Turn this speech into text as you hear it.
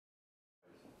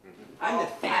I'm the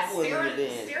fat one in the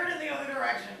band. Steer it in the other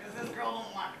direction, because this girl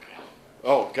don't want to come.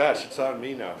 Oh gosh, it's on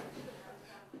me now.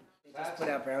 They just put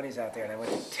out brownies out there and I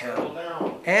went to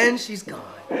town. And she's gone.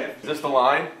 Is this the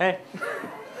line? Hey.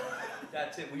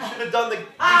 That's it. We should have done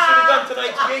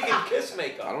tonight's gig in Kiss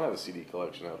makeup. I don't have a CD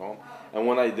collection at home, and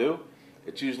when I do,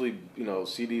 it's usually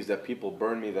CDs that people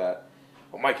burn me that.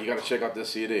 Oh, Mike, you got to check out this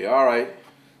CD. All right.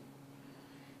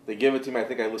 They give it to me. I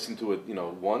think I listened to it,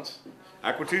 once.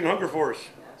 Aqua Teen Hunger Force.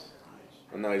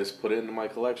 And then I just put it into my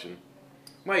collection.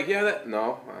 Mike, yeah, that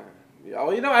no.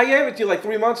 I gave it to you like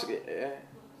 3 months ago. Yeah.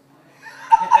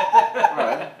 All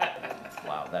right.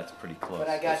 Wow, that's pretty close. But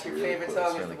I got your favorite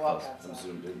song is the close. Walkout I'm song.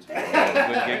 zoomed into it.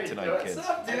 Good gig tonight, kids. What's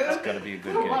up, dude? It's gonna be a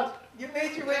good gig. You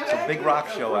made your way It's a back. big rock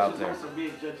show out there.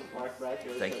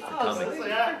 Thank you for coming.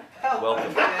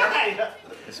 Welcome.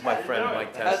 This is my friend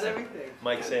Mike How's Testa. everything?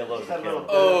 Mike, say hello to the camera.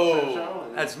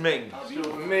 Oh, That's Ming.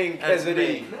 Ming That's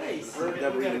Pezzini. Nice.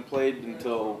 Never even played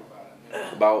until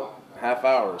about half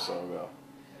hour or so ago.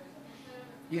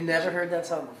 You never heard that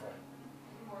song before?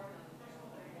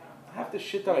 Half the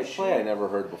shit that I play I never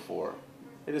heard before.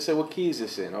 They just say, what key is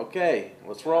this in? Okay,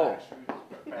 let's roll.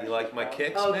 You like my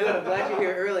kicks, Oh, man? good. I'm glad you're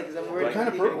here early because I'm worried What kind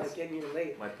about of people purple? getting here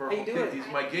late. My How purple you kit. doing? These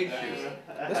are my gig shoes.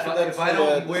 That's If I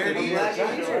don't wear I'm these, glad you're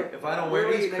here. if I don't Where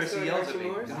wear were these, you, next Chrissy door to yells at Archie me.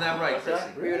 Moore's? Isn't that right,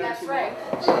 Chrissy? Were you at That's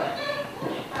Archie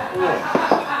right.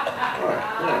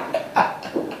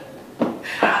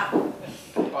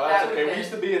 Oh, that's okay. We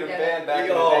used to be in a band back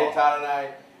in the day, Todd and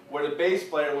I, where the bass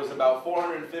player was about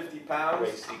 450 pounds.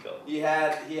 Pacifico. He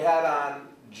had on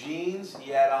jeans.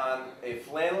 He had on a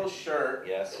flannel shirt.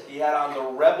 Yes. He had on the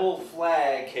rebel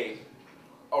flag Cape.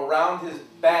 around his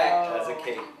back As a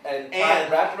cape. and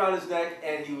wrapped around his neck,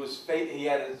 and he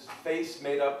had his face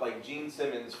made up like Gene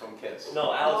Simmons from Kiss.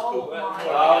 No, Alice Cooper.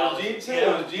 Oh, Gene Simmons.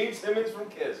 It was Gene Simmons from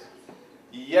Kiss.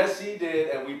 Yes, he did,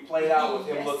 and we played out with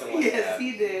him looking like Yes, that.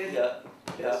 he did. Yeah.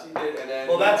 Yes, he did, and then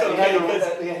Well, that's he okay had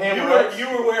because the hammer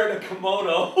you were wearing a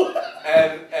kimono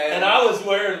and I was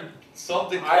wearing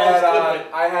something close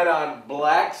I had on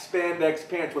black spandex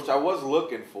pants, which I was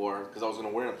looking for because I was going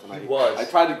to wear them tonight. He was. I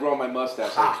tried to grow my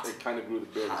mustache, so it kind of grew the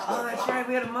beard and Oh, stuff. that's right.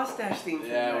 We had a mustache theme for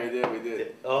Yeah, you. we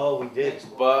did. Oh, we did.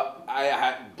 But I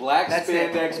had black That's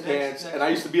it. spandex pants, and I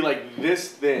used to be like this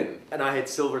thin. And I had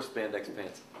silver spandex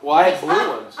pants. Well, I had blue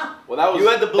ones. Well, that was You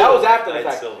had the blue That was ones. after I the had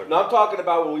fact. silver. No, I'm talking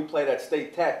about when we played at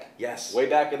State Tech. Yes. Way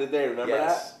back in the day. Remember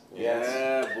Yes. that? Yes.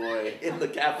 Yeah, boy. In the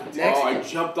cafeteria. Oh, I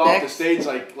jumped off the stage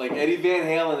like Eddie Van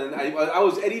Halen, and I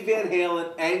was Eddie Van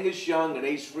Halen, Angus Young, and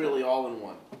Ace Frehley all in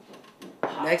one.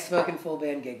 Next fucking full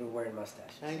band gig, we're wearing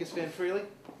mustache. Angus Van Freely?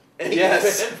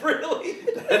 Yes. Really?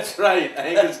 That's right,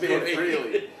 Angus Van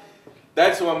Freely.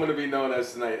 That's who I'm going to be known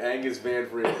as tonight, Angus Van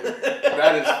Freely.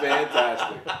 That is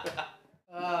fantastic.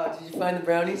 Oh, did you find the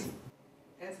brownies?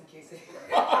 And some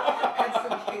quesadilla. And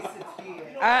some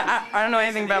quesadilla. I don't know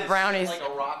anything about brownies. Like a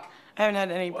rock. I haven't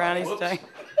had any brownies Whoops. today.